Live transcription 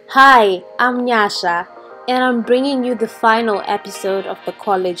Hi, I'm Nyasha, and I'm bringing you the final episode of the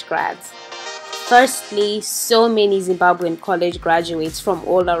College Grads. Firstly, so many Zimbabwean college graduates from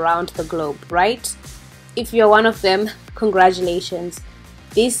all around the globe, right? If you're one of them, congratulations.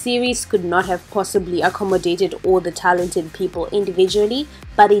 This series could not have possibly accommodated all the talented people individually,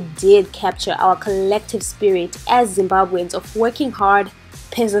 but it did capture our collective spirit as Zimbabweans of working hard,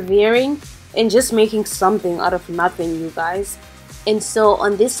 persevering, and just making something out of nothing, you guys. And so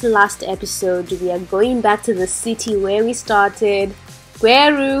on this last episode, we are going back to the city where we started,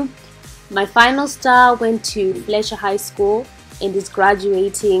 Gweru. My final star went to Fletcher High School and is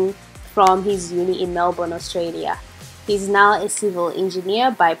graduating from his uni in Melbourne, Australia. He's now a civil engineer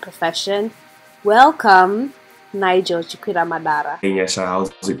by profession. Welcome, Nigel Chikwira Madara. Hey Yasha,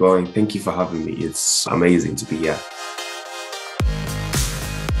 how's it going? Thank you for having me. It's amazing to be here.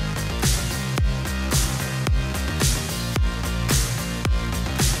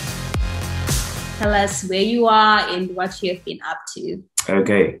 Tell us where you are and what you have been up to.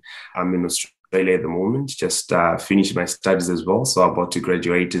 Okay, I'm in Australia at the moment, just finished my studies as well, so I'm about to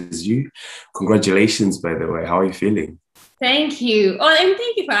graduate as you. Congratulations, by the way. How are you feeling? Thank you. Oh, and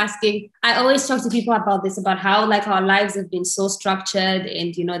thank you for asking. I always talk to people about this, about how like our lives have been so structured,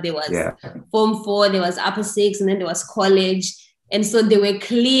 and there was Form 4, there was Upper 6, and then there was college. And so there were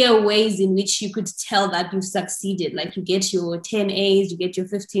clear ways in which you could tell that you've succeeded. Like you get your 10 A's, you get your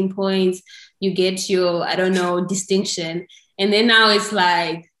 15 points, you get your, distinction. And then now it's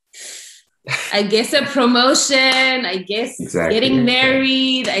like, I guess a promotion, getting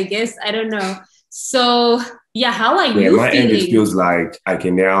married, I don't know. So yeah, how are you my feeling? end, it feels like I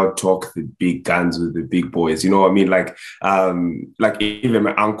can now talk the big guns with the big boys. You know what I mean? Like even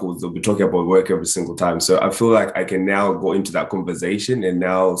my uncles, they'll be talking about work every single time. So I feel like I can now go into that conversation and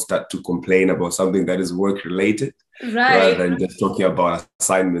now start to complain about something that is work related. Right. Rather than just talking about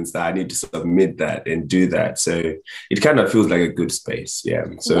assignments that I need to submit that and do that. So it kind of feels like a good space. Yeah.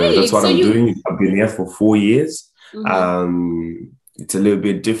 So that's what I'm doing. I've been here for 4 years. Mm-hmm. It's a little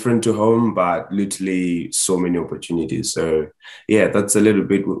bit different to home, but literally so many opportunities. So yeah, that's a little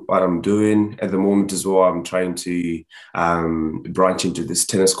bit what I'm doing at the moment as well. I'm trying to branch into this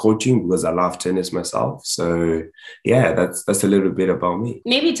tennis coaching because I love tennis myself. So yeah, that's a little bit about me.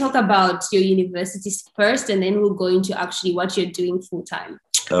 Maybe talk about your universities first, and then we'll go into actually what you're doing full time.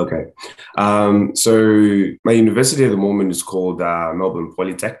 Okay. So my university at the moment is called Melbourne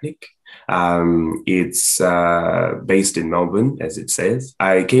Polytechnic. It's based in Melbourne, as it says.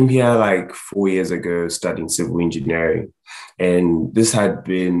 I came here like 4 years ago studying civil engineering. And this had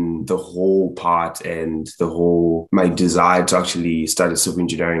been the whole part and my desire to actually study civil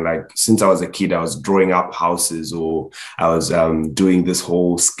engineering. Like since I was a kid, I was drawing up houses, or I was doing this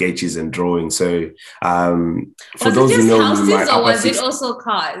whole sketches and drawing. So for those who know, houses, or was it also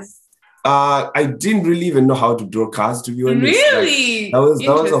cars? I didn't really even know how to draw cars, to be honest. Really? Like,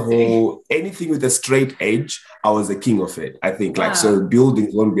 that was a whole, anything with a straight edge, I was the king of it, I think. Wow. Like, so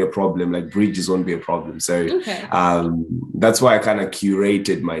buildings won't be a problem, like bridges won't be a problem. So that's why I kind of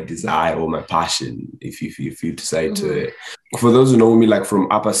curated my desire or my passion, if you decide to it. For those who know me, like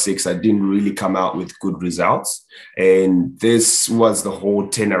from Upper 6, I didn't really come out with good results. And this was the whole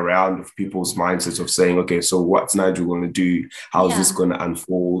turnaround of people's mindsets of saying, okay, so what's Nigel going to do? How's this going to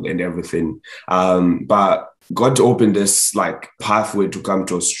unfold and everything? But God opened this like pathway to come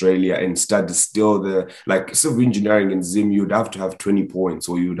to Australia and study still like civil engineering in Zim, you'd have to have 20 points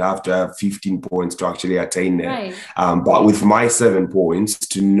or you'd have to have 15 points to actually attain it. Right. But with my 7 points,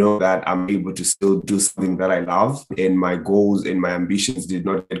 to know that I'm able to still do something that I love and my goals and my ambitions did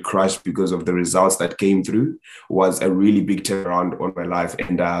not get crushed because of the results that came through was a really big turnaround on my life.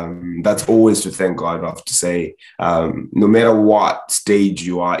 And that's always to thank God. I have to say, no matter what stage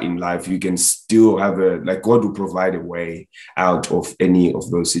you are in life, you can still have God will provide a way out of any of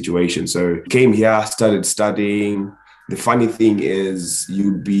those situations. So came here, started studying. The funny thing is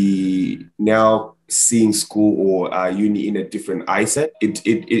you'd be now seeing school or uni in a different eyesight.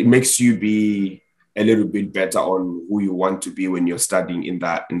 It makes you be a little bit better on who you want to be when you're studying in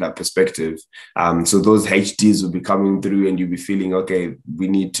that perspective. So those HDs will be coming through and you'll be feeling, okay, we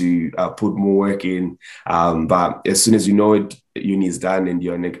need to put more work in. But as soon as you know it, uni is done and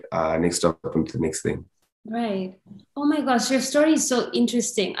you're next up into the next thing. Right. Oh my gosh, your story is so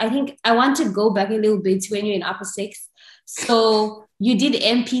interesting. I think I want to go back a little bit to when you're in Upper 6. So you did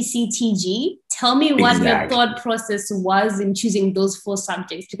MPCTG. Tell me what your thought process was in choosing those 4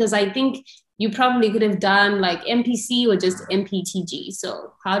 subjects, because I think you probably could have done like MPC or just MPTG.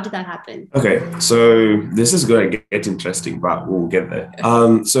 So how did that happen? Okay, so this is going to get interesting, but we'll get there.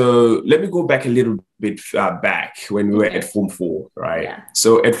 So let me go back a little bit back when we were at Form 4, right? Yeah.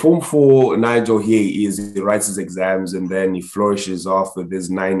 So at Form 4, Nigel here he writes his exams and then he flourishes off with his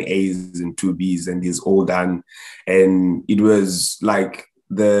 9 A's and 2 B's and he's all done. And it was like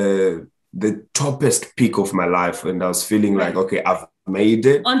the toppest peak of my life. And I was feeling like, okay, I've made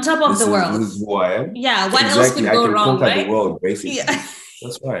it. On top of the world. This is who I am. Yeah, what else could go wrong, right? I can conquer the world, basically. Yeah.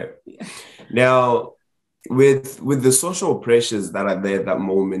 That's right. Yeah. Now, with the social pressures that are there at that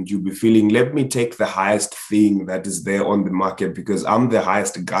moment, you'll be feeling, let me take the highest thing that is there on the market because I'm the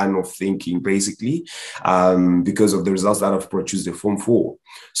highest gun of thinking, basically, because of the results that I've produced at Form 4.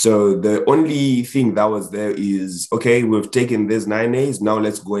 So the only thing that was there is, okay, we've taken these 9 A's, now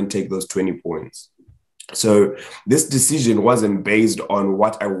let's go and take those 20 points. So this decision wasn't based on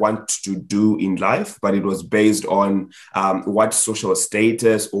what I want to do in life, but it was based on what social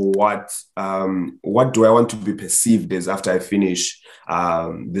status or what do I want to be perceived as after I finish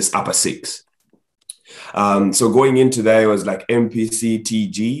this upper 6. So going into there, it was like MPC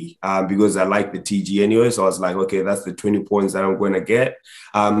TG because I like the TG anyway. So I was like, okay, that's the 20 points that I'm going to get.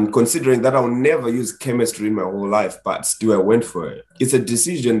 Considering that I'll never use chemistry in my whole life, but still I went for it. It's a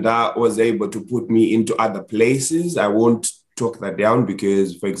decision that was able to put me into other places. I won't talk that down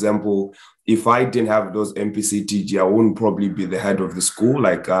because, for example, if I didn't have those MPC TG, I wouldn't probably be the head of the school,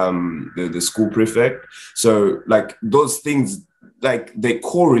 like the school prefect. So like those things, like they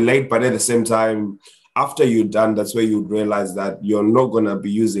correlate, but at the same time, after you're done, that's where you realize that you're not going to be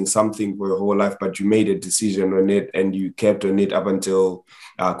using something for your whole life, but you made a decision on it and you kept on it up until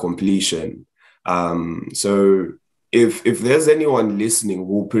completion. So if there's anyone listening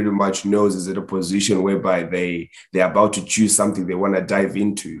who pretty much knows is at a position whereby they're about to choose something they want to dive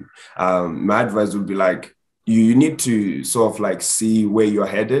into, my advice would be like, you need to sort of like see where you're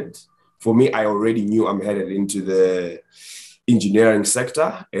headed. For me, I already knew I'm headed into the engineering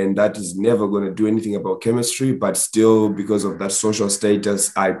sector, and that is never going to do anything about chemistry, but still because of that social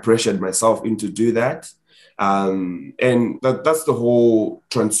status, I pressured myself into do that. And that's the whole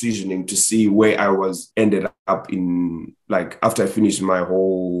transitioning to see where I was ended up in, like after I finished my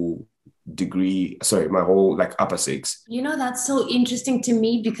whole my whole like upper 6. You know, that's so interesting to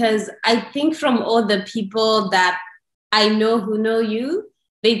me because I think from all the people that I know who know you,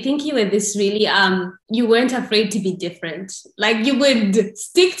 they think you were this really, you weren't afraid to be different. Like you would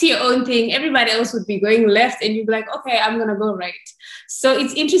stick to your own thing. Everybody else would be going left and you'd be like, okay, I'm going to go right. So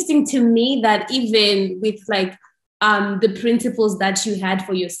it's interesting to me that even with like the principles that you had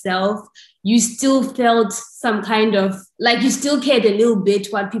for yourself, you still felt some kind of, like you still cared a little bit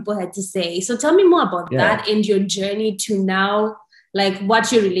what people had to say. So tell me more about that and your journey to now, like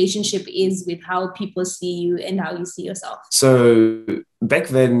what your relationship is with how people see you and how you see yourself. So back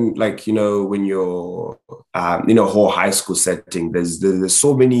then, like, you know, when you're in a whole high school setting, there's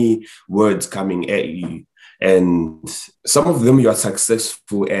so many words coming at you, and some of them you are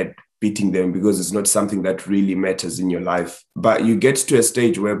successful at beating them because it's not something that really matters in your life. But you get to a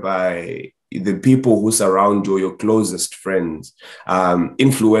stage whereby the people who surround you, your closest friends,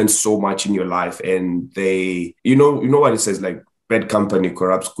 influence so much in your life, and they, you know what it says, like, bad company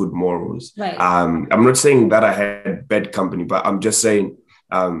corrupts good morals. Right. I'm not saying that I had bad company, but I'm just saying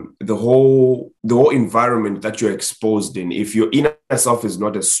the whole environment that you're exposed in, if your inner self is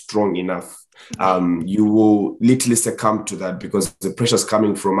not as strong enough, you will literally succumb to that because the pressures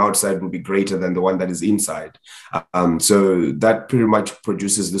coming from outside will be greater than the one that is inside. So that pretty much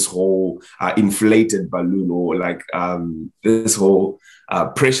produces this whole inflated balloon, or like this whole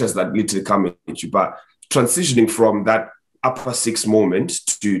pressures that literally come at you. But transitioning from that upper 6 moment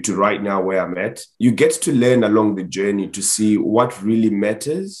to right now where I'm at, you get to learn along the journey to see what really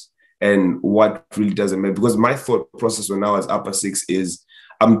matters and what really doesn't matter. Because my thought process when I was upper 6 is,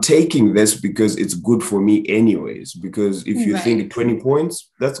 I'm taking this because it's good for me anyways. Because if you think 20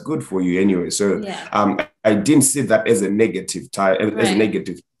 points, that's good for you anyway. So I didn't see that as a negative as a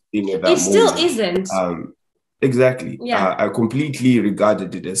negative thing at that moment. It still isn't. Exactly. Yeah. I completely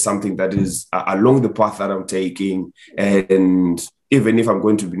regarded it as something that is along the path that I'm taking. And even if I'm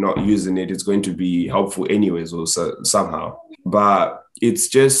going to be not using it, it's going to be helpful anyways, also somehow. But it's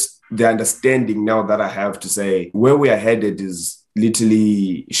just the understanding now that I have to say where we are headed is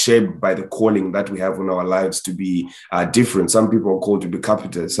literally shaped by the calling that we have in our lives to be different. Some people are called to be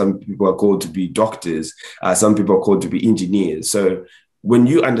carpenters. Some people are called to be doctors. Some people are called to be engineers. So when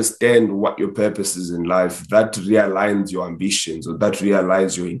you understand what your purpose is in life, that realigns your ambitions, or that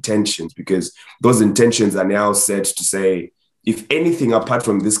realigns your intentions, because those intentions are now set to say, if anything apart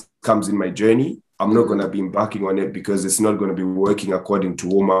from this comes in my journey, I'm not going to be embarking on it because it's not going to be working according to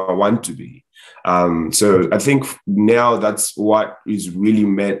whom I want to be. So I think now that's what is really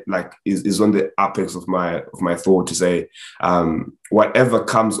meant, like is on the apex of my thought to say, whatever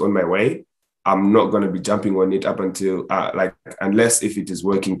comes on my way, I'm not going to be jumping on it up until unless if it is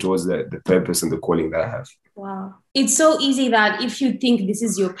working towards the purpose and the calling that I have. Wow. It's so easy that if you think this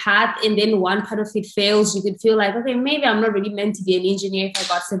is your path and then one part of it fails, you could feel like, okay, maybe I'm not really meant to be an engineer if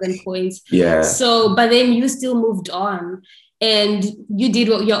I got 7 points. Yeah. So, but then you still moved on and you did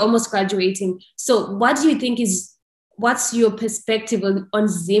what you're almost graduating. So what do you think what's your perspective on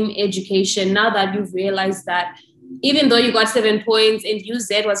Zim education now that you've realized that even though you got 7 points and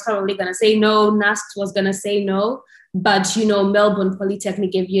UZ was probably going to say no, NUST was going to say no, but, Melbourne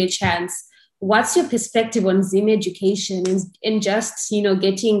Polytechnic gave you a chance. What's your perspective on Zim education and just,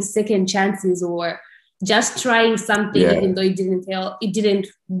 getting second chances or just trying something even though it didn't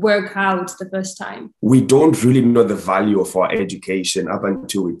work out the first time? We don't really know the value of our education up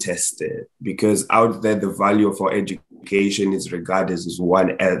until we test it, because out there, the value of our education is regarded as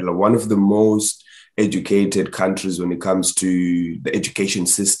one of the most educated countries when it comes to the education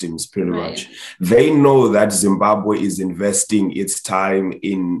systems, pretty much. They know that Zimbabwe is investing its time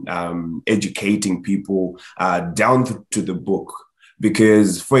in educating people down to the book.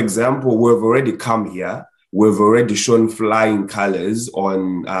 Because, for example, we've already come here, we've already shown flying colors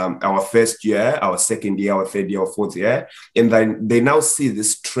on our first year, our second year, our third year, our fourth year. And then they now see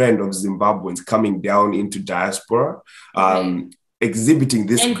this trend of Zimbabweans coming down into diaspora, exhibiting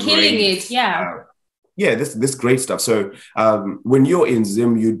this and killing it, this great stuff. So when you're in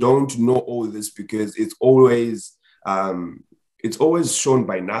Zim, you don't know all this because it's always shown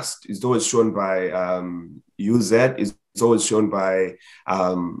by NUST, it's always shown by UZ, it's always shown by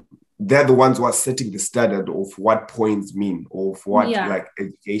they're the ones who are setting the standard of what points mean, or of what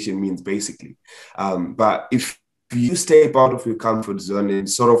education means, basically. But if you step out of your comfort zone and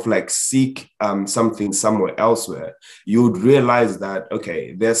sort of seek something somewhere elsewhere, you would realize that,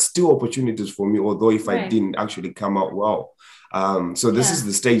 okay, there's still opportunities for me, although if I didn't actually come out well. So this is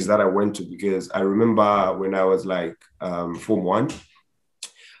the stage that I went to, because I remember when I was Form 1,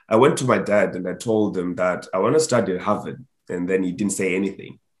 I went to my dad and I told him that I want to study at Harvard. And then he didn't say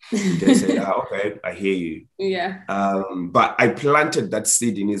anything. He just said, okay, I hear you. Yeah. But I planted that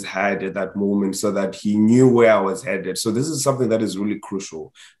seed in his head at that moment so that he knew where I was headed. So this is something that is really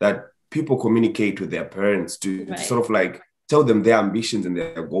crucial, that people communicate with their parents to sort of tell them their ambitions and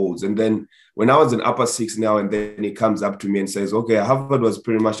their goals. And then when I was in upper 6 now, and then he comes up to me and says, okay, Harvard was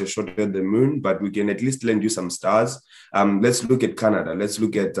pretty much a shot at the moon, but we can at least lend you some stars. Let's look at Canada. Let's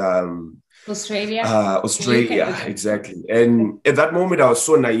look at Australia, exactly. And at that moment, I was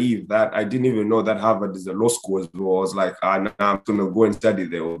so naive that I didn't even know that Harvard is a law school as well. I was like, nah, I'm going to go and study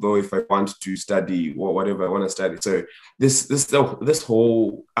there, although if I want to study whatever I want to study. So this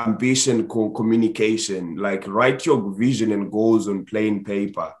whole ambition communication, write your vision and goals on plain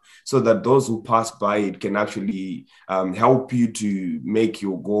paper so that those who pass by it can actually help you to make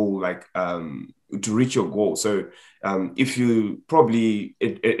your goal, to reach your goal. So if you probably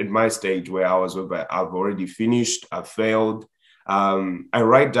at my stage where I was, I've already finished, I've failed, I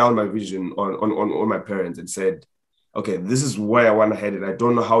write down my vision on my parents and said, okay, this is where I want to head. And I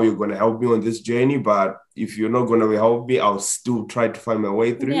don't know how you're going to help me on this journey, but if you're not going to help me, I'll still try to find my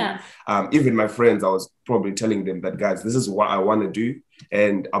way through. Yeah. Even my friends, I was probably telling them that, guys, this is what I want to do,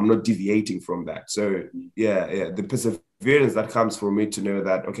 and I'm not deviating from that. So the perseverance that comes from me to know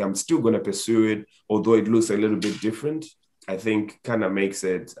that, okay, I'm still going to pursue it, although it looks a little bit different, I think kind of makes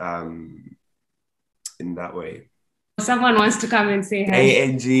it in that way. Someone wants to come and say hi. Hey,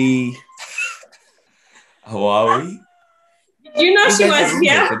 Angie. How are we? You know she was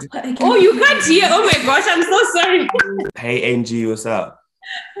here. Oh, you can't hear. Oh my gosh, I'm so sorry. Hey, Angie, what's up?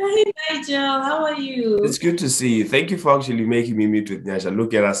 Hi, Nigel. How are you? It's good to see you. Thank you for actually making me meet with Nyasha.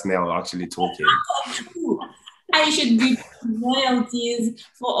 Look at us now actually talking. I should be royalties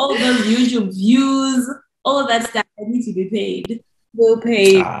for all those YouTube views, all that stuff. I need to be paid. Well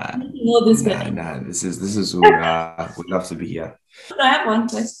paid. This is who would love to be here. I have one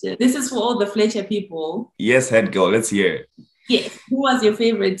question. This is for all the Fletcher people. Yes, head girl. Let's hear it. Yes. Who was your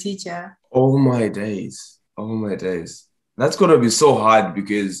favorite teacher? Oh my days. That's gonna be so hard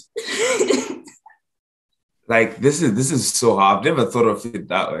because this is so hard. I've never thought of it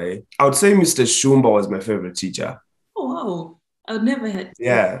that way. I would say Mr. Shumba was my favorite teacher. Oh wow. I would never had.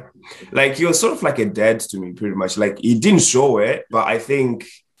 Yeah. He was sort of like a dad to me, pretty much. He didn't show it, but I think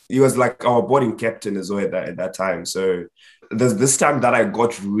he was like our boarding captain as well at that time. So there's this time that I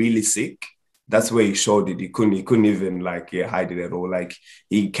got really sick that's where he showed it. He couldn't even like hide it at all. Like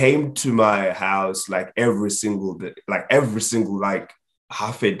he came to my house like every single day, like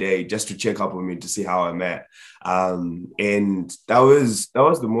half a day just to check up on me to see how I'm at. And that was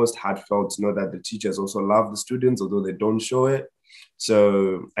the most heartfelt to know that the teachers also love the students, although they don't show it.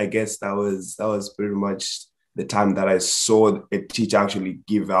 So I guess that was pretty much the time that I saw a teacher actually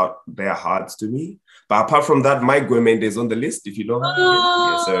give out their hearts to me. But apart from that, Mike Gwemende is on the list, if you know her.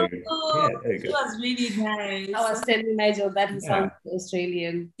 Oh, yeah, there you go. It was really nice. I was telling Nigel that he sounds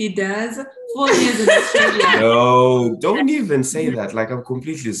Australian. He does. 4 years in Australia. No, don't even say that. Like, I'm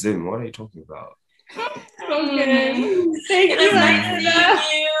completely Zim. What are you talking about? Okay. Thank It you. was nice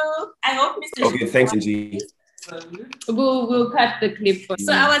seeing you. I hope Mr. Okay, thanks, Angie. We'll cut the clip.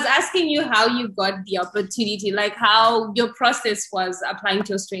 So I was asking you how you got the opportunity, like how your process was applying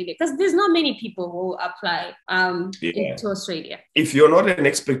to Australia, because there's not many people who apply to Australia. If you're not an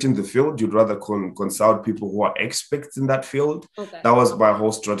expert in the field, you'd rather consult people who are experts in that field. Okay. That was my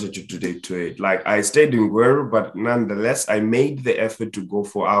whole strategy today to it. Like I stayed in Gweru, but nonetheless, I made the effort to go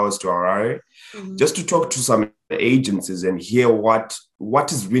 4 hours to Harare just to talk to some agencies and hear what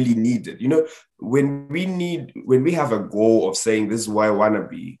is really needed. You know, when we have a goal of saying this is where I want to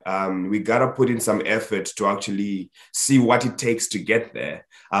be, we gotta put in some effort to actually see what it takes to get there.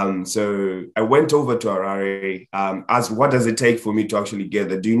 So I went over to Harare, asked what does it take for me to actually get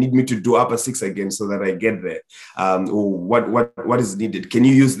there? Do you need me to do upper 6 again so that I get there? Or what is needed? Can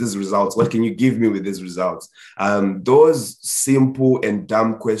you use these results? What can you give me with these results? Those simple and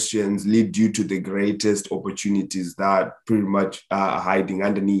dumb questions lead you to the greatest opportunities that pretty much are hiding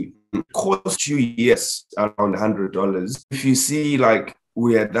underneath. It costs you, yes, around $100. If you see, like,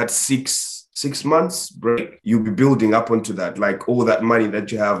 we had that six months break, you'll be building up onto that. Like all that money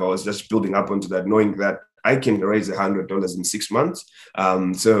that you have, I was just building up onto that, knowing that I can raise $100 in 6 months.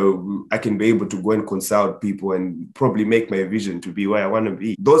 So I can be able to go and consult people and probably make my vision to be where I want to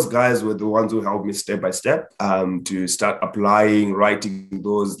be. Those guys were the ones who helped me step by step to start applying, writing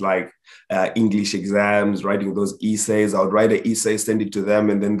those like English exams, writing those essays. I would write an essay, send it to them,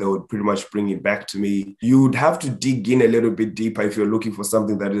 and then they would pretty much bring it back to me. You would have to dig in a little bit deeper if you're looking for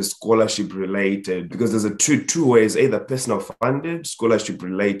something that is scholarship related, because there's a two ways, either personal funded, scholarship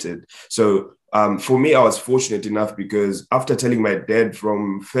related. So for me, I was fortunate enough because after telling my dad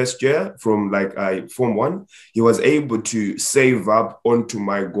from first year, from like Form 1, he was able to save up onto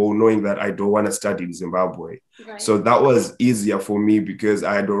my goal, knowing that I don't want to study in Zimbabwe. Right. So that was easier for me because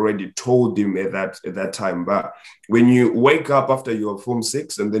I had already told him at that time. But when you wake up after your Form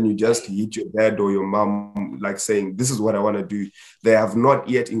 6 and then you just hit your dad or your mom, like saying, this is what I want to do, they have not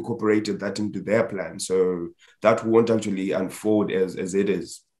yet incorporated that into their plan. So that won't actually unfold as it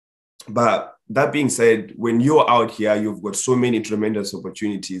is. But that being said, when you're out here, you've got so many tremendous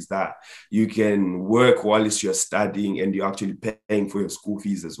opportunities that you can work while you're studying and you're actually paying for your school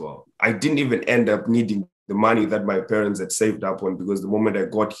fees as well. I didn't even end up needing the money that my parents had saved up on, because the moment I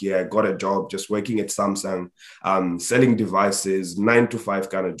got here, I got a job just working at Samsung, selling devices, 9 to 5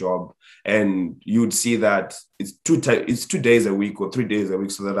 kind of job. And you'd see that it's 2 days a week or 3 days a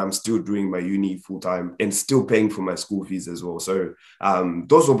week, so that I'm still doing my uni full time and still paying for my school fees as well. So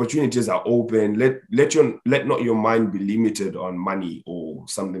those opportunities are open. Let not your mind be limited on money or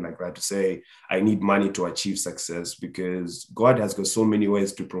something like that to say, I need money to achieve success, because God has got so many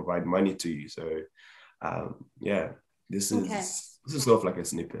ways to provide money to you. So this is sort of like a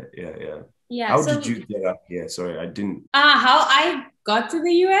snippet. Yeah. How did you get up here? Sorry, I didn't. How I got to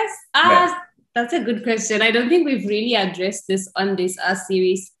the US? That's a good question. I don't think we've really addressed this on this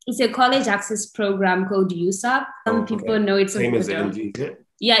series. It's a college access program called USAP. Some people know it's same as NG, is it?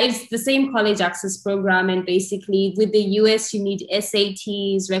 Yeah, it's the same college access program. And basically with the US, you need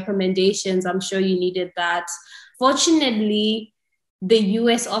SATs, recommendations. I'm sure you needed that. Fortunately, the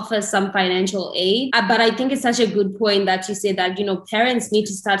US offers some financial aid, but I think it's such a good point that you say that, parents need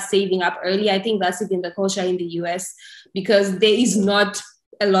to start saving up early. I think that's even the culture in the US, because there is not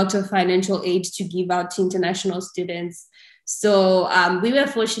a lot of financial aid to give out to international students. So we were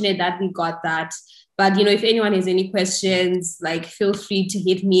fortunate that we got that. But, if anyone has any questions, like, feel free to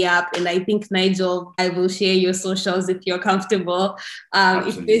hit me up. And I think, Nigel, I will share your socials if you're comfortable.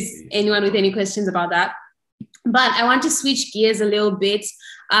 If there's anyone with any questions about that. But I want to switch gears a little bit.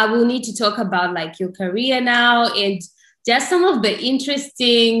 We'll need to talk about like your career now and just some of the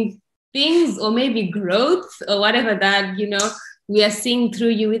interesting things, or maybe growth or whatever that, we are seeing through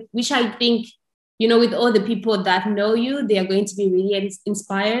you, which I think, with all the people that know you, they are going to be really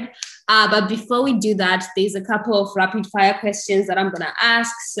inspired. But before we do that, there's a couple of rapid fire questions that I'm going to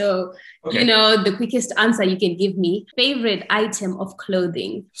ask. So, the quickest answer you can give me. Favorite item of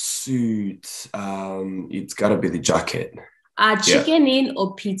clothing? Suit. It's got to be the jacket. Chicken in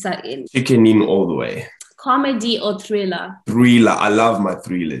or pizza in? Chicken in all the way. Comedy or thriller? Thriller. I love my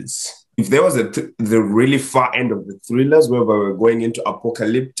thrillers. If there was the really far end of the thrillers where we were going into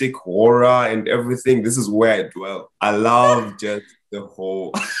apocalyptic horror and everything, this is where I dwell. I love just the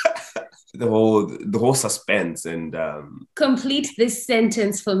whole the whole suspense and complete this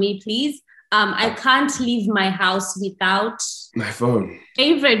sentence for me, please. I can't leave my house without my phone.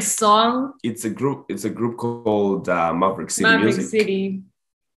 Favorite song? It's a group called Maverick City Maverick Music. City.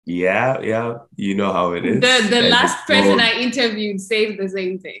 Yeah, you know how it is. The last person I interviewed said the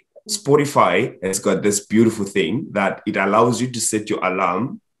same thing. Spotify has got this beautiful thing that it allows you to set your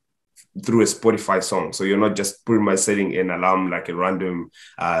alarm through a Spotify song. So you're not just pretty much setting an alarm like a random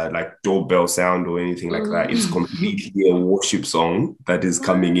like doorbell sound or anything like that. It's completely a worship song that is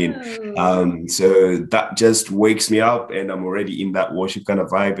coming in. So that just wakes me up and I'm already in that worship kind of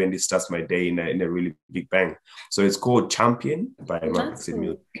vibe and it starts my day in a really big bang. So it's called Champion by Maverick City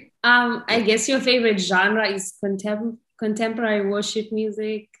Music. I guess your favorite genre is contemporary worship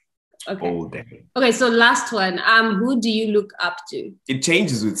music. Okay. All day. Okay, so last one. Who do you look up to? It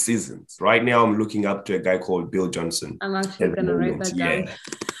changes with seasons. Right now, I'm looking up to a guy called Bill Johnson. I'm actually gonna write that down. Yeah.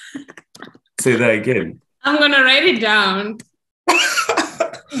 Say that again. I'm gonna write it down.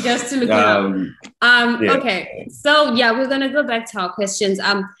 Just to look it up. Yeah. Okay, so we're gonna go back to our questions.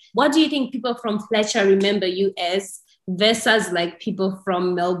 What do you think people from Fletcher remember you as versus like people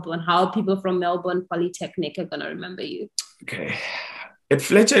from Melbourne? How people from Melbourne Polytechnic are gonna remember you? Okay. At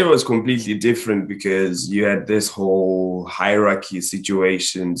Fletcher, it was completely different because you had this whole hierarchy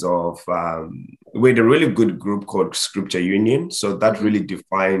situations of, we had a really good group called Scripture Union. So that really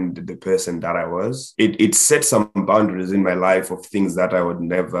defined the person that I was. It set some boundaries in my life of things that I would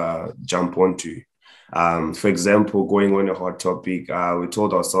never jump onto. For example, going on a hot topic, we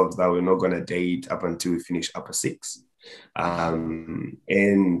told ourselves that we're not going to date up until we finish upper six.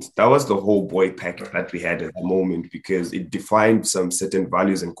 And that was the whole boy pact that we had at the moment because it defined some certain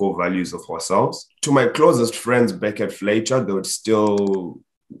values and core values of ourselves. To my closest friends back at Fletcher, they would still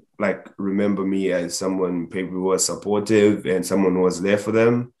like remember me as someone who was supportive and someone who was there for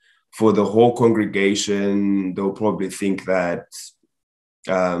them. For the whole congregation, they'll probably think that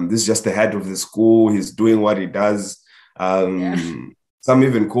this is just the head of the school. He's doing what he does. Some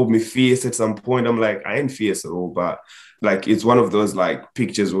even called me fierce at some point. I'm like, I ain't fierce at all, but like, it's one of those like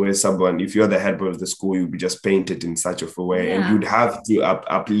pictures where someone, if you're the head boy of the school, you'd be just painted in such a way and you'd have to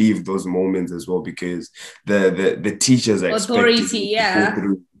uplift those moments as well because the teachers are authority,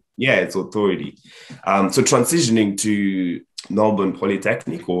 it's authority. So transitioning to Melbourne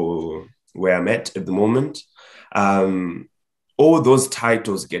Polytechnic or where I'm at the moment, all those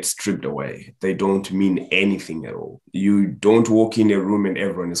titles get stripped away. They don't mean anything at all. You don't walk in a room and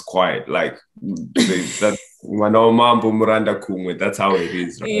everyone is quiet. Like that's how it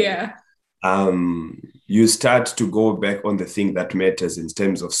is. Right? Yeah. You start to go back on the thing that matters in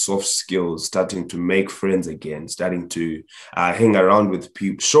terms of soft skills, starting to make friends again, starting to hang around with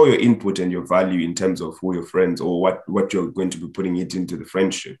people, show your input and your value in terms of who your friends or what you're going to be putting it into the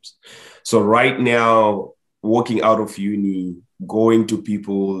friendships. So right now, walking out of uni, going to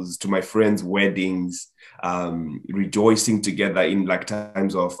my friends' weddings, rejoicing together in like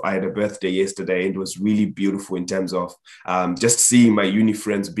times of, I had a birthday yesterday and it was really beautiful in terms of just seeing my uni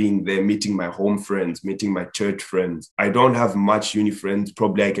friends being there, meeting my home friends, meeting my church friends. I don't have much uni friends.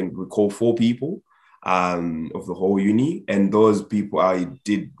 Probably I can recall 4 people of the whole uni. And those people, I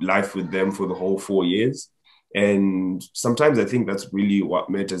did life with them for the whole 4 years. And sometimes I think that's really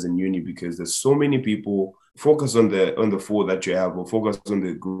what matters in uni because there's so many people. Focus on the 4 that you have or focus on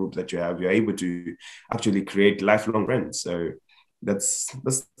the group that you have. You're able to actually create lifelong friends. So that's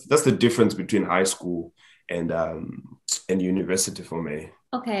the difference between high school and university for me.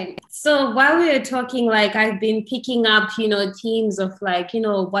 Okay. So while we were talking, like I've been picking up, themes of like,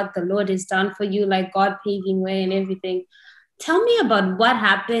 what the Lord has done for you, like God paving way and everything. Tell me about what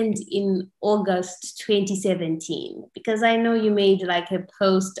happened in August 2017, because I know you made like a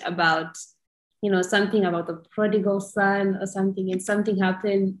post about something about the prodigal son or something, and something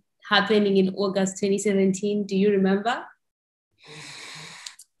happening in August 2017. Do you remember?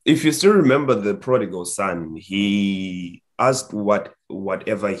 If you still remember the prodigal son, he asked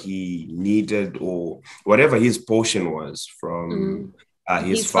whatever he needed or whatever his portion was from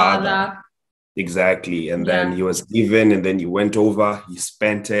his father. Exactly. And then he was given and then he went over, he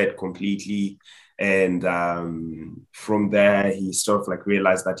spent it completely. And from there, he sort of like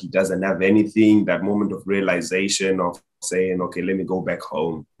realized that he doesn't have anything, that moment of realization of saying, okay, let me go back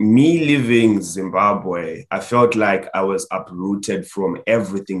home. Me leaving Zimbabwe, I felt like I was uprooted from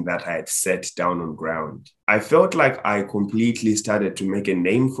everything that I had set down on ground. I felt like I completely started to make a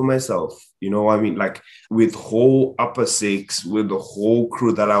name for myself. You know what I mean? Like with whole Upper Six, with the whole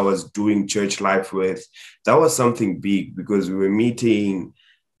crew that I was doing church life with, that was something big because we were meeting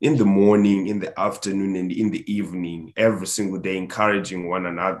in the morning, in the afternoon, and in the evening, every single day, encouraging one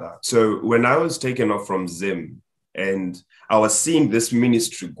another. So when I was taken off from Zim, and I was seeing this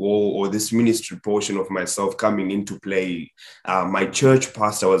ministry goal or this ministry portion of myself coming into play. My church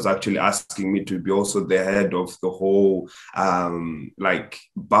pastor was actually asking me to be also the head of the whole like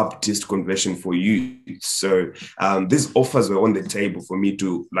Baptist conversion for youth. So these offers were on the table for me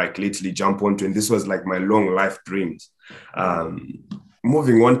to like literally jump onto, and this was like my long life dreams.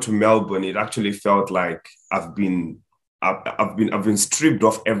 Moving on to Melbourne, it actually felt like I've been stripped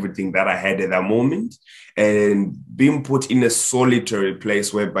of everything that I had at that moment and being put in a solitary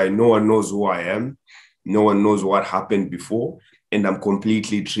place whereby no one knows who I am, no one knows what happened before, and I'm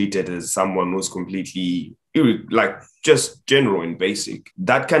completely treated as someone who's completely like just general and basic.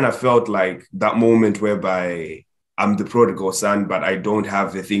 That kind of felt like that moment whereby I'm the prodigal son, but I don't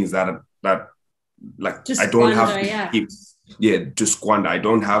have the things that like just I don't squander, have to squander. I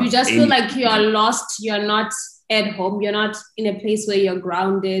don't have. You just feel like you are lost. You're not at home. You're not in a place where you're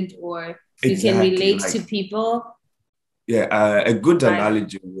grounded or you can relate to people. Yeah, a good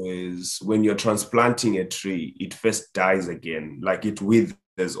analogy was when you're transplanting a tree, it first dies again, like it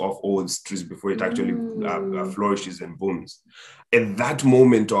withers off all its trees before it actually flourishes and blooms. At that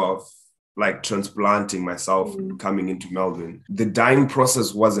moment of like transplanting myself, coming into Melbourne, the dying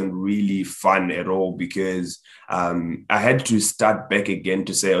process wasn't really fun at all because I had to start back again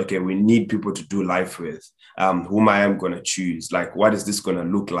to say, okay, we need people to do life with. Whom I am going to choose, like what is this going to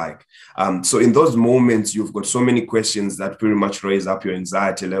look like? So in those moments, you've got so many questions that pretty much raise up your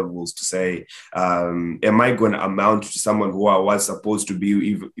anxiety levels to say, am I going to amount to someone who I was supposed to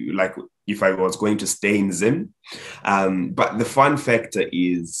be, if I was going to stay in Zim? But the fun factor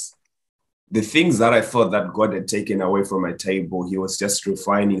is the things that I thought that God had taken away from my table, he was just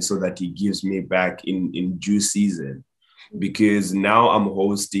refining so that he gives me back in due season. Because now I'm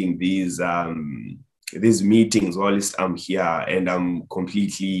hosting these meetings, or at least I'm here and I'm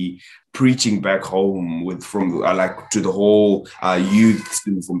completely preaching back home to the whole youth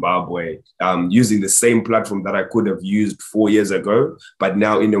in Zimbabwe, using the same platform that I could have used 4 years ago, but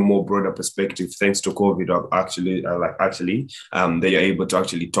now in a more broader perspective, thanks to COVID, they are able to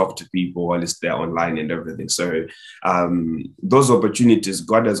actually talk to people while it's there online and everything. So those opportunities,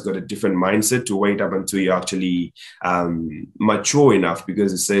 God has got a different mindset to wait up until you're actually mature enough,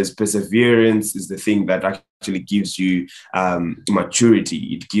 because it says perseverance is the thing that actually gives you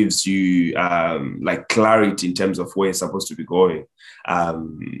maturity. It gives you like clarity in terms of where you're supposed to be going.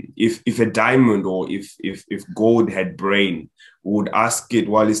 If a diamond or if gold had brain, we would ask it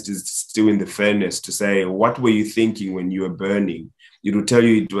while it's still in the furnace to say, what were you thinking when you were burning? It will tell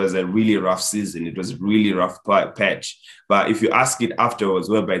you it was a really rough season. It was a really rough patch. But if you ask it afterwards,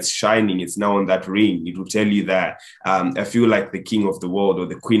 whereby it's shining, it's now on that ring, it will tell you that I feel like the king of the world or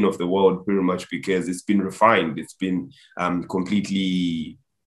the queen of the world, pretty much, because it's been refined. It's been completely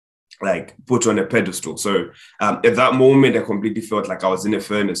like put on a pedestal. So at that moment, I completely felt like I was in a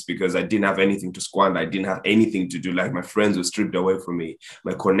furnace because I didn't have anything to squander. I didn't have anything to do. Like my friends were stripped away from me.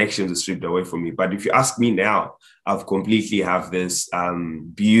 My connections were stripped away from me. But if you ask me now, I've completely have this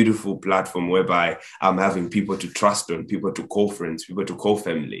beautiful platform whereby I'm having people to trust on, people to call friends, people to call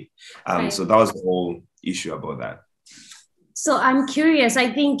family. Right. So that was the whole issue about that. So I'm curious.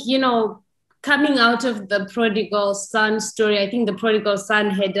 I think, coming out of the prodigal son story, I think the prodigal son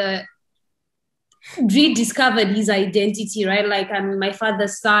had rediscovered his identity, right? Like, I'm my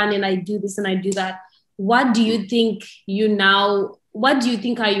father's son and I do this and I do that. What do you think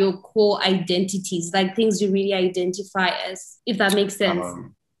are your core identities, like things you really identify as, if that makes sense?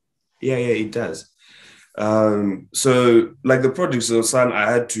 Yeah, it does. So like the prodigal son, I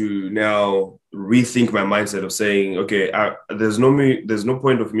had to now rethink my mindset of saying, okay, there's no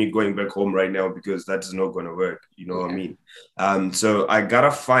point of me going back home right now because that is not going to work. You know what I mean? So I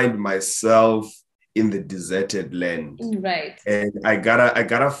gotta find myself in the deserted land, right? And I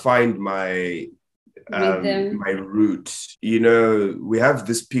gotta find my route. We have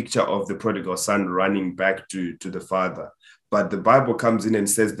this picture of the prodigal son running back to the father. But the Bible comes in and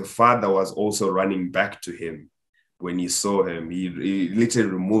says the father was also running back to him when he saw him. He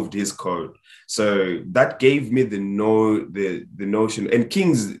literally removed his coat. So that gave me the notion. And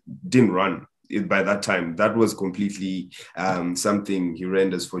kings didn't run. by that time, that was completely something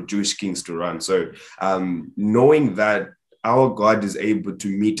horrendous for Jewish kings to run. So knowing that our God is able to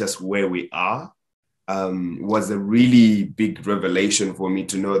meet us where we are was a really big revelation for me,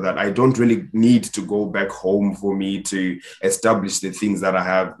 to know that I don't really need to go back home for me to establish the things that I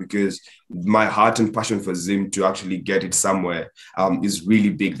have, because my heart and passion for Zim to actually get it somewhere is really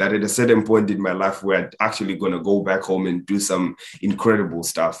big. That at a certain point in my life, we're actually going to go back home and do some incredible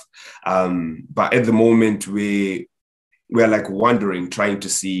stuff. But at the moment, we're like wondering, trying to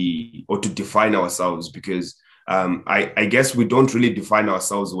see or to define ourselves, because I guess we don't really define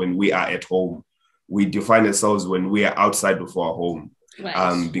ourselves when we are at home. We define ourselves when we are outside of our home.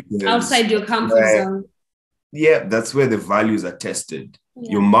 Right. Because outside your comfort zone. Yeah, that's where the values are tested.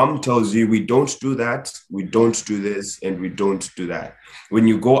 Yeah. Your mom tells you, we don't do that, we don't do this, and we don't do that. When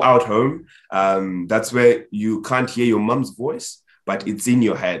you go out home, that's where you can't hear your mom's voice, but it's in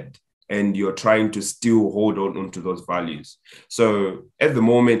your head, and you're trying to still hold on to those values. So at the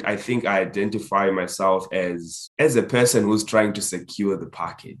moment, I think I identify myself as a person who's trying to secure the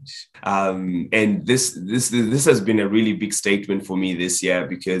package. And this has been a really big statement for me this year,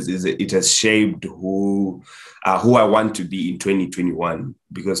 because it has shaped who I want to be in 2021,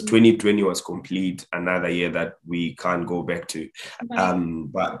 because 2020 was complete, another year that we can't go back to.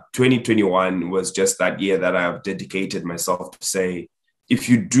 But 2021 was just that year that I have dedicated myself to say, if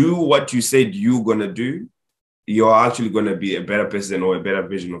you do what you said you're going to do, you're actually going to be a better person or a better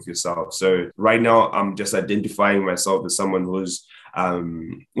version of yourself. So right now, I'm just identifying myself as someone who's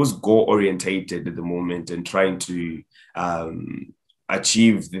goal-orientated at the moment, and trying to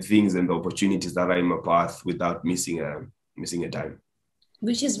achieve the things and the opportunities that are in my path without missing a dime.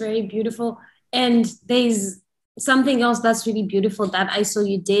 Which is very beautiful. And there's something else that's really beautiful that I saw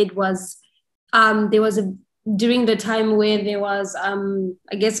you did was there was during the time where there was,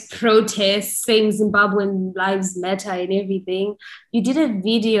 I guess, protests saying Zimbabwean lives matter and everything, you did a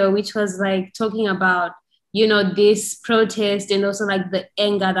video which was like talking about, this protest and also like the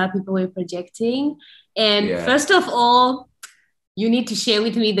anger that people were projecting. And First of all, you need to share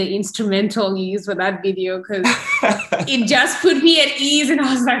with me the instrumental you used for that video, because it just put me at ease. And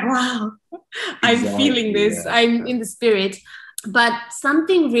I was like, wow, I'm feeling this. Yeah. I'm in the spirit. But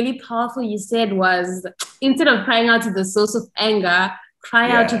something really powerful you said was, instead of crying out to the source of anger,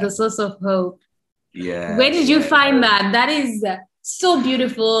 cry out to the source of hope. Yeah. Where did you find that? That is so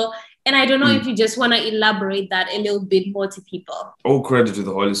beautiful. And I don't know if you just want to elaborate that a little bit more to people. All credit to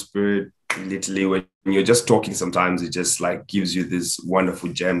the Holy Spirit. Literally, when you're just talking, sometimes it just like gives you these wonderful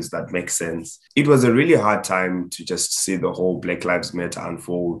gems that make sense. It was a really hard time to just see the whole Black Lives Matter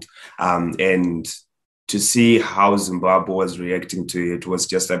unfold. And to see how Zimbabwe was reacting to it was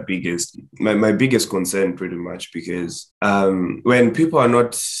just my biggest concern, pretty much, because when people are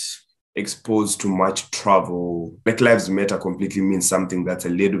not exposed to much travel, Black Lives Matter completely means something that's a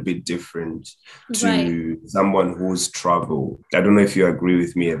little bit different to someone who's traveled. I don't know if you agree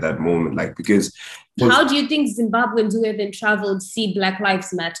with me at that moment, because how do you think Zimbabweans who haven't traveled see Black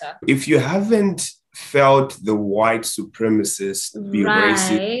Lives Matter? If you haven't felt the white supremacist be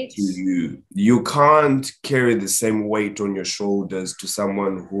racist to you, you can't carry the same weight on your shoulders to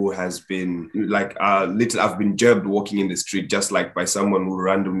someone who has been I've been jabbed walking in the street, just like by someone who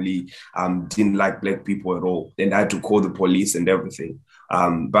randomly didn't like Black people at all, and I had to call the police and everything.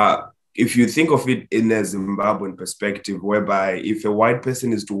 But if you think of it in a Zimbabwean perspective, whereby if a white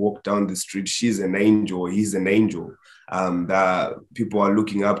person is to walk down the street, she's an angel, he's an angel, that people are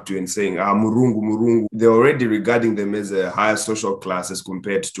looking up to and saying, Murungu, Murungu. They're already regarding them as a higher social class as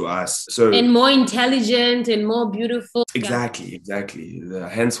compared to us. And more intelligent and more beautiful. Exactly.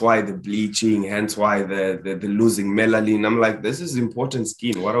 Hence why the bleaching, hence why the losing melanin. I'm like, this is important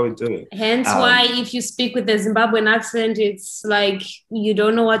skin. What are we doing? Hence why if you speak with a Zimbabwean accent, it's like you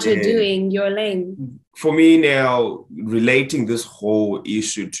don't know what you're doing. You're lame. For me now, relating this whole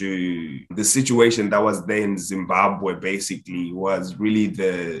issue to the situation that was there in Zimbabwe basically was really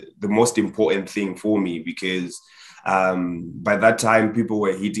the most important thing for me, because by that time people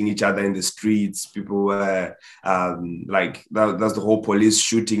were hitting each other in the streets. People were that's the whole police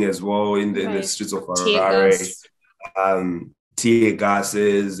shooting as well in the streets of Harare, tear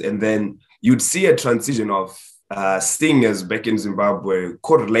gases, and then you'd see a transition of singers back in Zimbabwe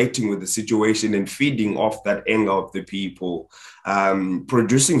correlating with the situation and feeding off that anger of the people,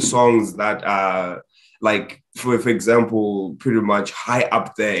 producing songs that are for example, pretty much high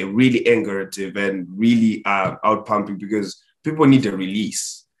up there, really angerative and really out pumping, because people need a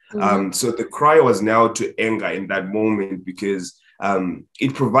release. So the cry was now to anger in that moment, because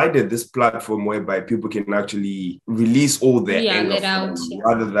it provided this platform whereby people can actually release all their anger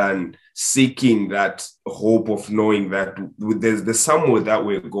rather than seeking that hope of knowing that there's somewhere that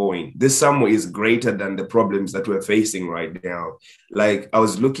we're going. This somewhere is greater than the problems that we're facing right now. Like I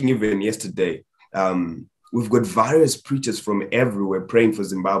was looking even yesterday, we've got various preachers from everywhere praying for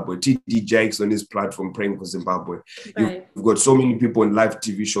Zimbabwe. T.D. Jakes on his platform praying for Zimbabwe. Right. You've got so many people in live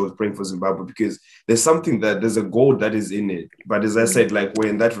TV shows praying for Zimbabwe because there's a gold that is in it. But as I said, like we're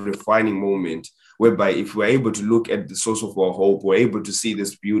in that refining moment whereby if we're able to look at the source of our hope, we're able to see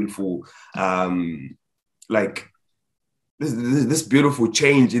this beautiful, this beautiful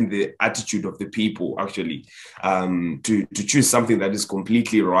change in the attitude of the people, actually, to choose something that is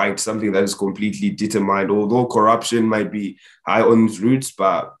completely right, something that is completely determined, although corruption might be high on its roots,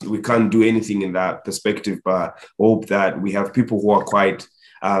 but we can't do anything in that perspective, but hope that we have people who are quite,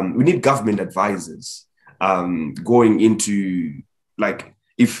 we need government advisors going into, like,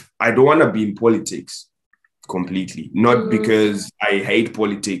 if I don't want to be in politics completely, not because I hate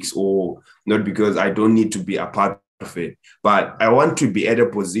politics or not because I don't need to be a part of it, but I want to be at a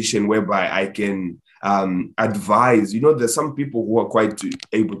position whereby I can advise. You know, there's some people who are quite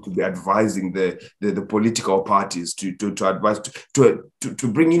able to be advising the political parties to advise,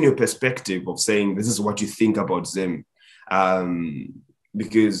 to bring in your perspective of saying, this is what you think about them.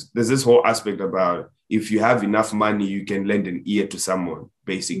 Because there's this whole aspect about if you have enough money, you can lend an ear to someone,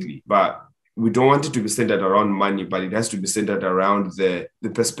 basically. But we don't want it to be centered around money, but it has to be centered around the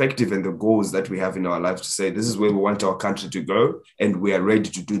perspective and the goals that we have in our lives to say, this is where we want our country to go, and we are ready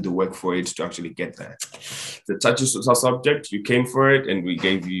to do the work for it to actually get there. The touches of our subject, you came for it, and we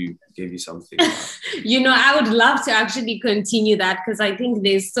gave you something. You know, I would love to actually continue that because I think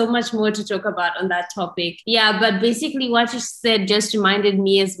there's so much more to talk about on that topic. Yeah, but basically what you said just reminded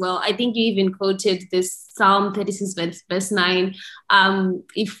me as well. I think you even quoted this Psalm 36 verse 9,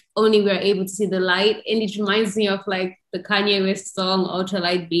 if only we are able to see the light. And it reminds me of like the Kanye West song, Outer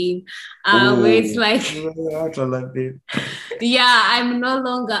Light Beam, where it's like, Outer Light Beam. Yeah, I'm no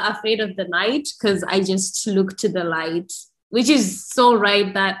longer afraid of the night because I just look to the light, which is so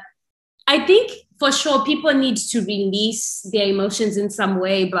right that I think for sure people need to release their emotions in some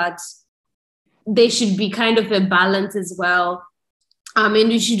way, but there should be kind of a balance as well. And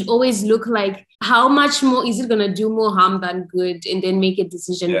we should always look like how much more is it going to do more harm than good, and then make a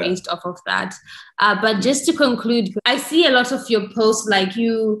decision based off of that. But just to conclude, I see a lot of your posts like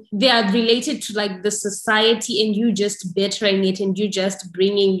they are related to like the society and you just bettering it and you just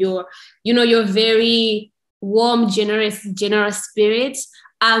bringing your very warm, generous spirit.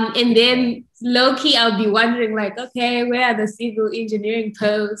 And then low-key, I'll be wondering like, okay, where are the civil engineering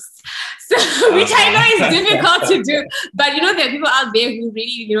posts? So, which I know is difficult to do, but there are people out there who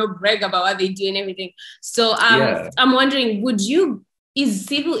really, brag about what they do and everything. So I'm wondering, is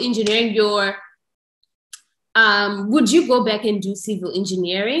civil engineering would you go back and do civil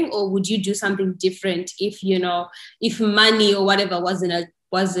engineering, or would you do something different if money or whatever wasn't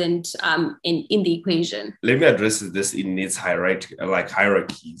in the equation? Let me address this in its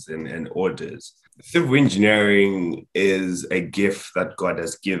hierarchies and orders. Civil engineering is a gift that God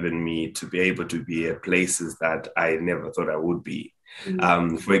has given me to be able to be at places that I never thought I would be.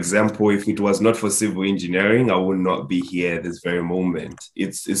 Mm-hmm. For example, if it was not for civil engineering, I would not be here this very moment.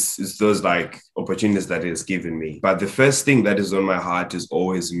 It's those like opportunities that it has given me. But the first thing that is on my heart is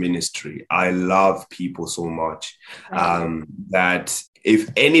always ministry. I love people so much that if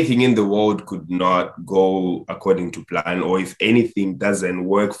anything in the world could not go according to plan, or if anything doesn't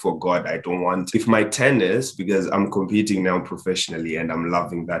work for God, I don't want. If my tennis, because I'm competing now professionally and I'm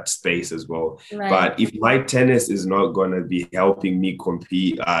loving that space as well. Right. But if my tennis is not going to be helping me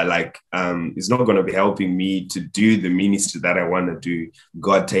compete, it's not going to be helping me to do the ministry that I want to do,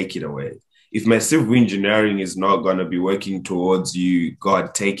 God, take it away. If my civil engineering is not going to be working towards you,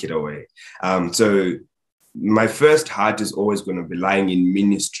 God, take it away. So my first heart is always going to be lying in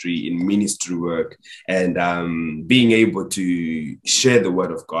ministry work, and being able to share the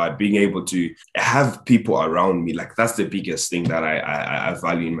word of God, being able to have people around me. Like, that's the biggest thing that I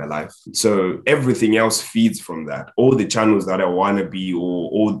value in my life. So everything else feeds from that. All the channels that I want to be,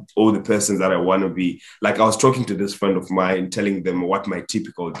 or all the persons that I want to be. Like, I was talking to this friend of mine, telling them what my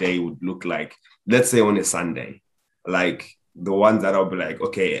typical day would look like. Let's say on a Sunday, like, the ones that I'll be like,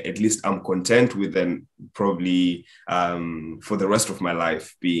 okay, at least I'm content with, and probably for the rest of my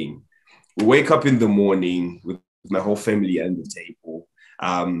life being, we wake up in the morning with my whole family at the table.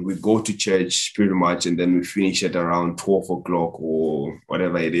 We go to church pretty much, and then we finish at around 12 o'clock or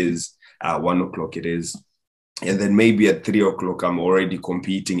whatever it is, 1 o'clock it is. And then maybe at 3 o'clock, I'm already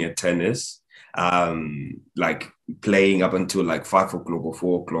competing at tennis. Like playing up until like 5 o'clock or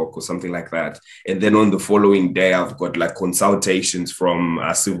 4 o'clock or something like that. And then on the following day, I've got like consultations from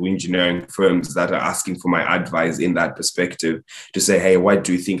civil engineering firms that are asking for my advice in that perspective to say, hey, what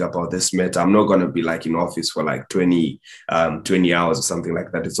do you think about this matter? I'm not going to be like in office for like 20 hours or something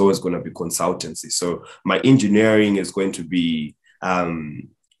like that. It's always going to be consultancy. So my engineering is going to be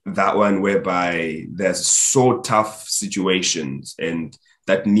that one whereby there's so tough situations and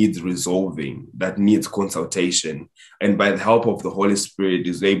that needs resolving, that needs consultation. And by the help of the Holy Spirit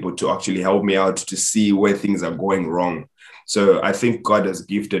is able to actually help me out to see where things are going wrong. So I think God has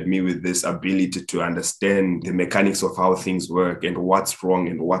gifted me with this ability to understand the mechanics of how things work and what's wrong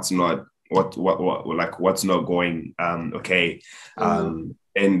and what's not, what's not going okay.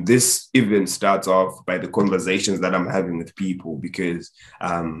 And this even starts off by the conversations that I'm having with people, because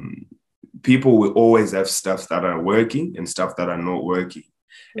people will always have stuff that are working and stuff that are not working.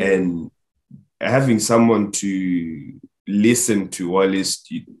 And having someone to listen to, or at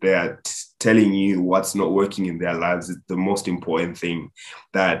least they're telling you what's not working in their lives, is the most important thing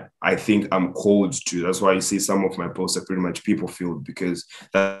that I think I'm called to. That's why you see some of my posts are pretty much people filled, because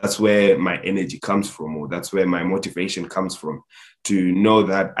that's where my energy comes from, or that's where my motivation comes from, to know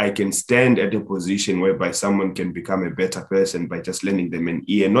that I can stand at a position whereby someone can become a better person by just lending them an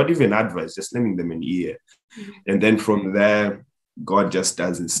ear, not even advice, just lending them an ear. And then from there, God just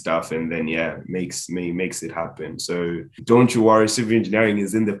does his stuff, and then makes it happen. So don't you worry, civil engineering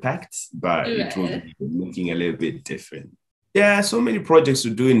is in the pact, but it will be looking a little bit different. Yeah, so many projects to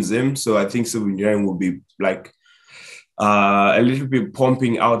do in Zim. So I think civil engineering will be like a little bit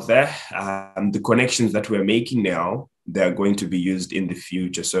pumping out there. The connections that we're making now, they're going to be used in the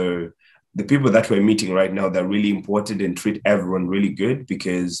future. So the people that we're meeting right now, they're really important, and treat everyone really good,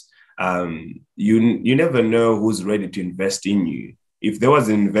 because you never know who's ready to invest in you. If there was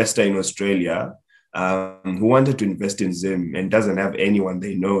an investor in Australia who wanted to invest in Zim and doesn't have anyone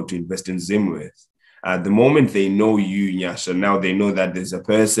they know to invest in Zim with, the moment they know you, Nyasha, now they know that there's a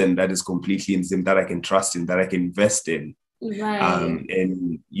person that is completely in Zim that I can trust in, that I can invest in. Right.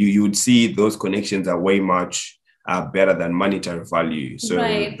 And you would see those connections are way much better than monetary value. So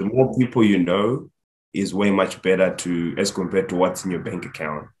the more people you know is way much better as compared to what's in your bank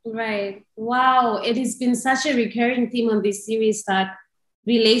account. Right. Wow. It has been such a recurring theme on this series, that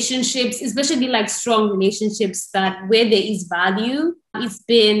relationships, especially like strong relationships, that where there is value. It's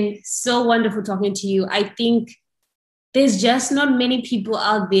been so wonderful talking to you. I think there's just not many people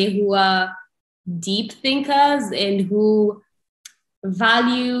out there who are deep thinkers and who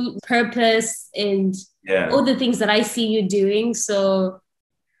value purpose and all the things that I see you doing. So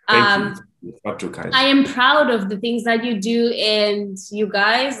Thank you. Not too kind. I am proud of the things that you do, and you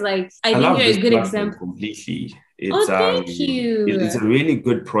guys, like, I think you're a good example. Completely. Thank you. It's a really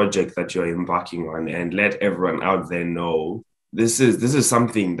good project that you're embarking on, and let everyone out there know this is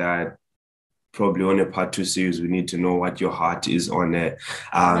something that probably on a part 2 series, we need to know what your heart is on it.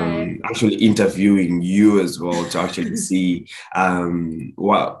 Actually interviewing you as well to actually see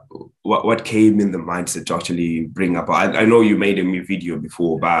what came in the mindset to actually bring up. I know you made a video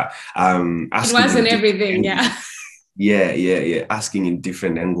before, but it wasn't everything, asking in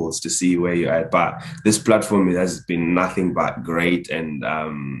different angles to see where you're at. But this platform has been nothing but great and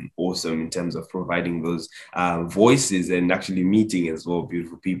awesome in terms of providing those voices and actually meeting as well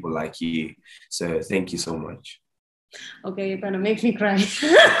beautiful people like you. So thank you so much. Okay, you're gonna make me cry.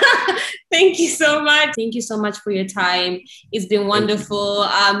 Thank you so much. Thank you so much for your time. It's been wonderful.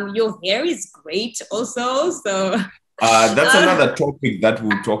 Your hair is great also. So that's another topic that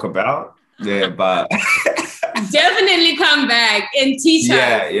we'll talk about. Yeah, but definitely come back and teach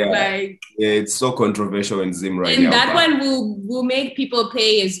us. It's so controversial in Zim right now. And that one will make people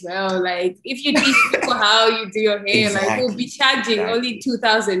pay as well. Like, if you teach people how you do your hair, like, we'll be charging only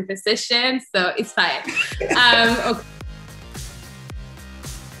 2,000 per session. So it's fine. Okay.